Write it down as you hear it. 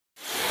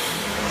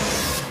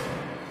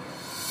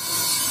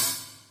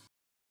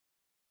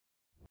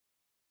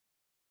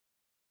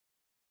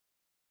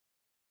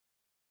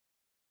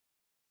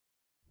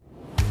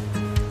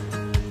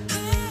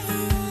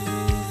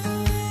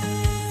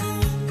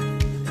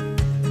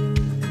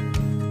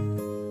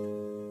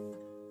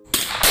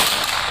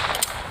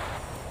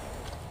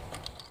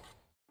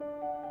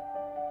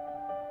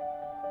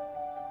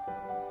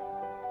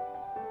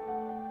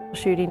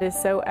shooting is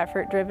so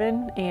effort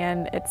driven,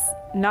 and it's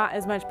not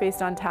as much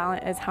based on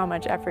talent as how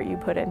much effort you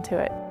put into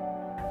it.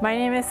 My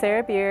name is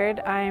Sarah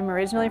Beard. I'm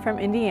originally from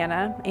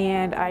Indiana,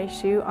 and I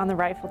shoot on the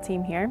rifle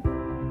team here.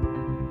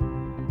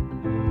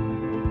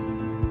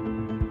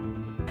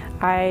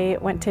 I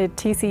went to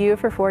TCU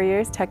for 4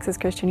 years, Texas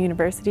Christian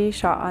University,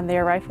 shot on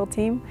their rifle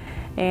team,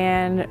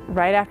 and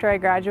right after I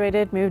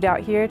graduated, moved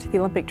out here to the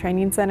Olympic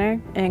Training Center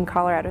in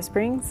Colorado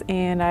Springs,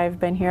 and I've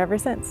been here ever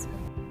since.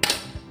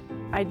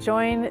 I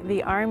joined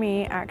the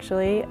Army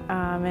actually,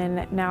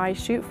 and now I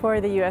shoot for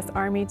the U.S.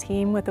 Army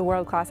team with the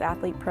World Class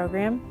Athlete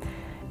Program.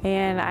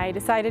 And I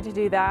decided to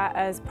do that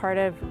as part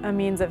of a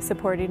means of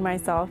supporting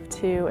myself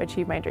to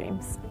achieve my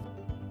dreams.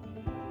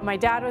 My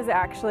dad was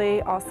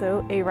actually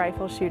also a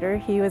rifle shooter.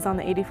 He was on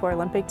the '84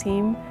 Olympic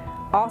team,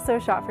 also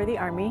shot for the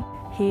Army.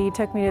 He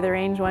took me to the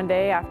range one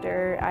day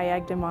after I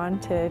egged him on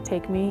to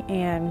take me,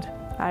 and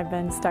I've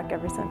been stuck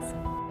ever since.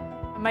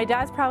 My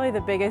dad's probably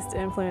the biggest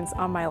influence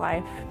on my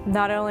life.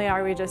 Not only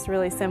are we just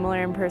really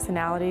similar in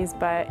personalities,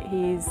 but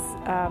he's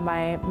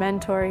my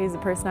mentor. He's the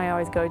person I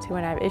always go to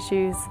when I have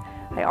issues.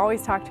 I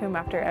always talk to him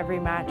after every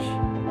match.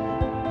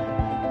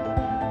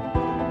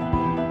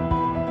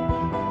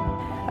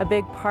 A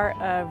big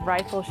part of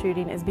rifle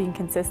shooting is being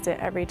consistent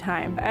every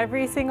time.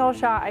 Every single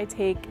shot I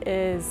take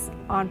is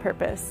on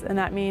purpose, and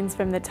that means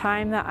from the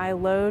time that I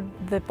load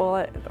the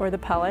bullet or the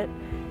pellet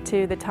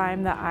to the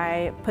time that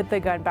I put the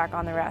gun back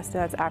on the rest.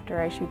 That's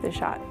after I shoot the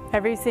shot.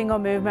 Every single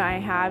movement I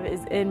have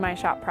is in my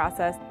shot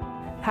process.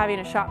 Having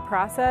a shot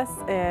process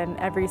and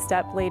every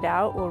step laid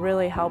out will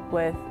really help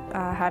with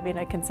having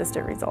a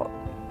consistent result.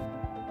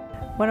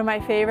 One of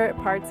my favorite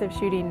parts of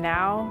shooting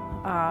now,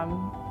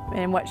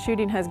 and what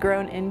shooting has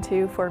grown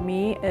into for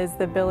me, is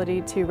the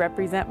ability to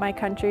represent my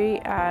country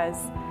as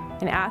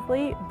an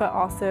athlete, but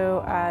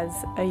also as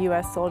a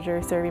U.S.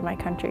 soldier serving my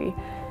country.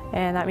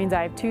 And that means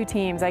I have two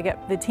teams. I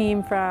get the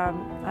team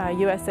from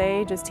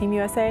USA, just Team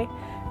USA,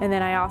 and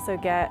then I also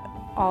get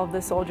all of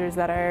the soldiers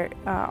that are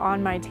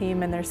on my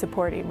team, and they're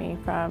supporting me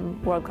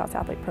from World Class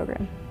Athlete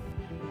Program.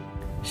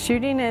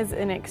 Shooting is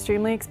an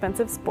extremely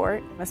expensive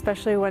sport,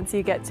 especially once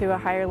you get to a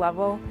higher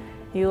level.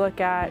 You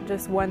look at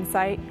just one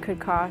sight could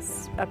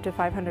cost up to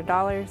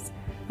 $500,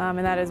 and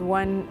that is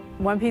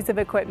one piece of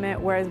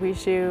equipment, whereas we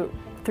shoot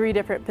 3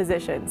 different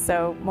positions.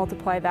 So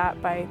multiply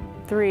that by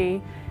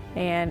 3,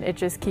 and it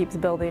just keeps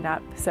building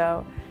up.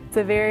 So it's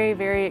a very,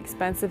 very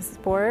expensive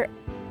sport.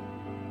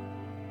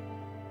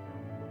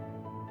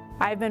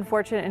 I've been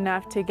fortunate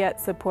enough to get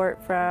support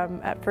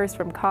at first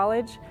from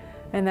college,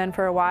 and then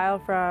for a while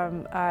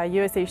from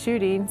USA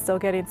Shooting, still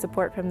getting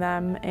support from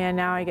them, and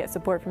now I get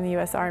support from the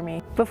U.S.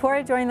 Army. Before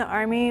I joined the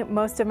Army,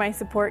 most of my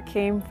support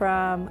came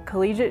from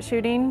collegiate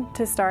shooting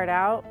to start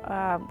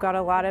out. Got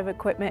a lot of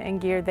equipment and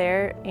gear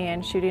there,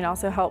 and shooting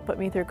also helped put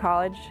me through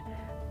college.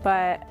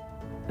 But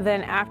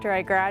then after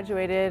I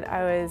graduated,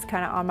 I was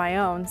kind of on my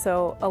own,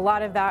 so a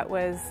lot of that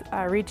was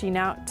reaching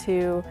out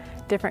to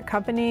different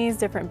companies,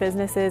 different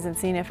businesses, and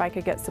seeing if I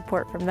could get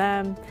support from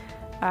them.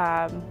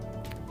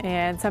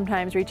 And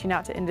sometimes reaching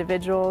out to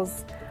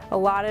individuals. A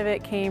lot of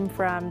it came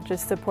from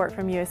just support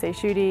from USA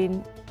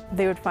Shooting.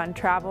 They would fund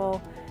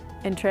travel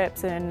and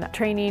trips and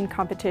training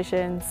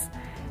competitions,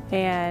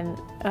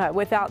 and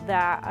without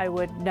that I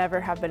would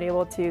never have been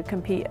able to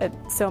compete at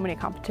so many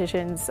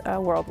competitions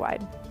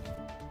worldwide.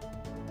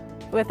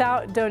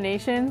 Without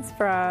donations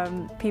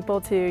from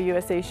people to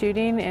USA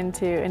Shooting and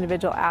to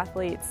individual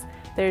athletes,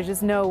 there's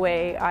just no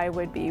way I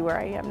would be where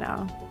I am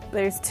now.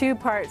 There's 2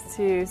 parts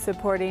to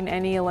supporting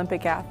any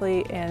Olympic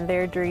athlete and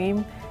their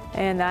dream,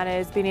 and that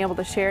is being able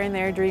to share in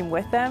their dream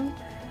with them.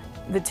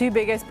 The 2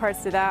 biggest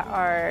parts to that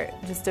are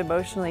just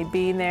emotionally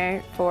being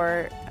there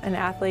for an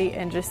athlete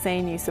and just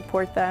saying you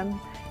support them,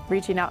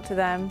 reaching out to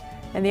them.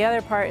 And the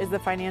other part is the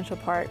financial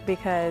part,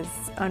 because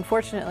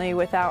unfortunately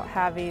without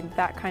having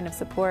that kind of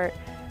support,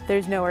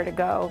 there's nowhere to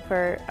go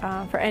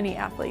for any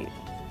athlete.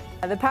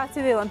 The path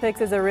to the Olympics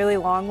is a really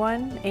long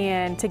one,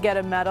 and to get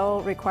a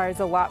medal requires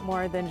a lot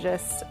more than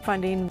just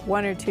funding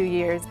 1 or 2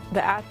 years.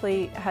 The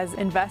athlete has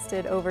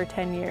invested over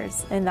 10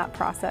 years in that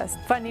process.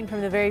 Funding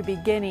from the very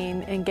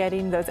beginning and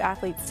getting those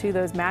athletes to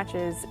those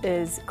matches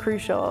is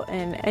crucial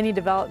in any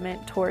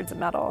development towards a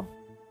medal.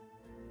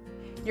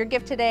 Your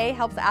gift today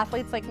helps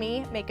athletes like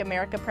me make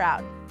America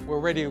proud. We're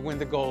ready to win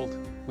the gold.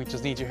 We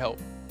just need your help.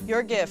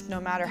 Your gift,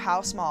 no matter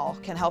how small,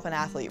 can help an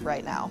athlete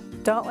right now.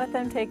 Don't let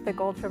them take the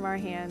gold from our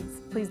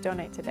hands. Please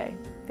donate today.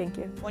 Thank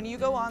you. When you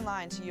go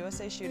online to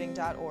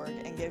usashooting.org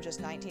and give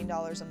just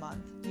 $19 a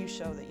month, you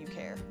show that you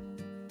care.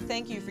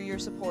 Thank you for your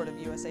support of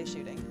USA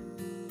Shooting.